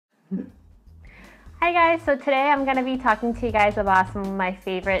Hi guys, so today I'm going to be talking to you guys about some of my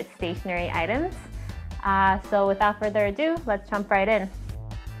favorite stationery items. So without further ado, let's jump right in.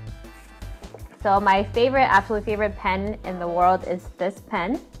 So my absolute favorite pen in the world is this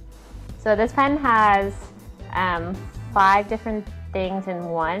pen. So this pen has 5 different things in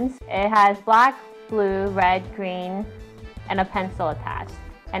one. It has black, blue, red, green, and a pencil attached.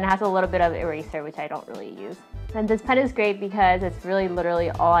 And it has a little bit of eraser, which I don't really use. And this pen is great because it's really literally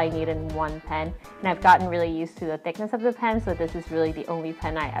all I need in one pen. And I've gotten really used to the thickness of the pen, so this is really the only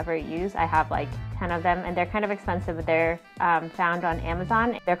pen I ever use. I have like 10 of them, and they're kind of expensive, but they're found on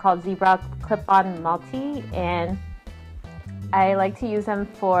Amazon. They're called Zebra Clip-On Multi, and I like to use them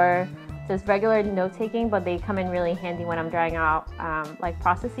for just regular note-taking, but they come in really handy when I'm drawing out like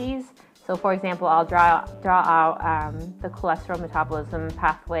processes. So for example, I'll draw out the cholesterol metabolism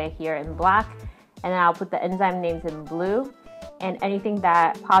pathway here in black, and then I'll put the enzyme names in blue, and anything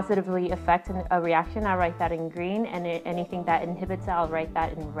that positively affects a reaction, I'll write that in green, and anything that inhibits it, I'll write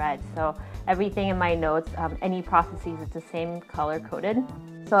that in red. So everything in my notes, any processes, it's the same color coded.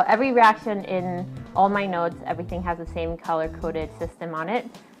 So every reaction in all my notes, everything has the same color coded system on it.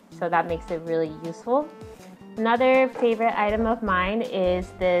 So that makes it really useful. Another favorite item of mine is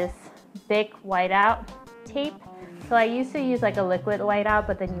this big Wite-Out tape. So I used to use like a liquid Wite-Out,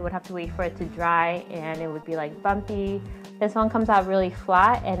 but then you would have to wait for it to dry and it would be like bumpy. This one comes out really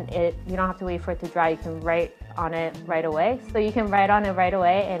flat, and you don't have to wait for it to dry. You can write on it right away. So you can write on it right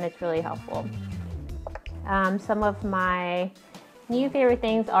away, and it's really helpful. Some of my new favorite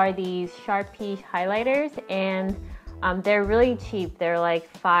things are these Sharpie highlighters, and they're really cheap. They're like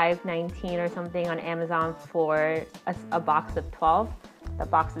 $5.19 or something on Amazon for a box of 12. The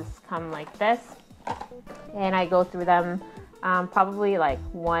boxes come like this, and I go through them probably like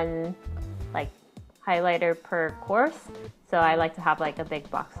one highlighter per course. So I like to have like a big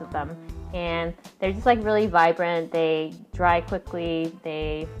box of them, and they're just like really vibrant. They dry quickly,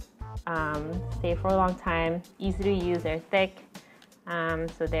 they stay for a long time, easy to use, they're thick,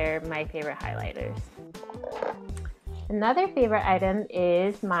 so they're my favorite highlighters. Another favorite item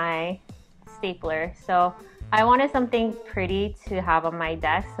is my stapler. So I wanted something pretty to have on my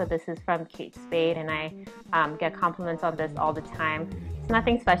desk, so this is from Spade, and I get compliments on this all the time. It's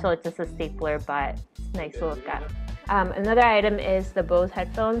nothing special, it's just a stapler, but it's nice to look at. Another item is the Bose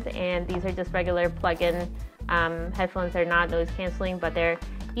headphones, and these are just regular plug-in headphones. They're not noise canceling, but they're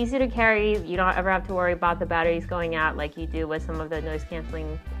easy to carry. You don't ever have to worry about the batteries going out like you do with some of the noise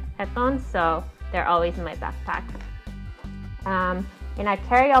canceling headphones, so they're always in my backpack. And I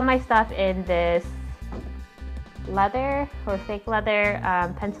carry all my stuff in this leather or fake leather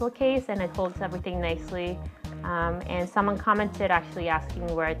pencil case, and it holds everything nicely. And someone commented actually asking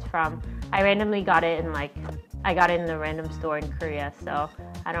where it's from. I randomly got it in a random store in Korea, so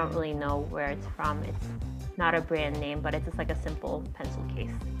I don't really know where it's from. It's not a brand name, but it's just like a simple pencil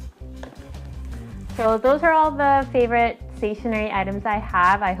case. So those are all the favorite stationery items I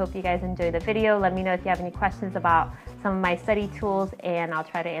have. I hope you guys enjoyed the video. Let me know if you have any questions about some of my study tools, and I'll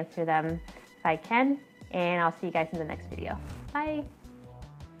try to answer them if I can. And I'll see you guys in the next video. Bye!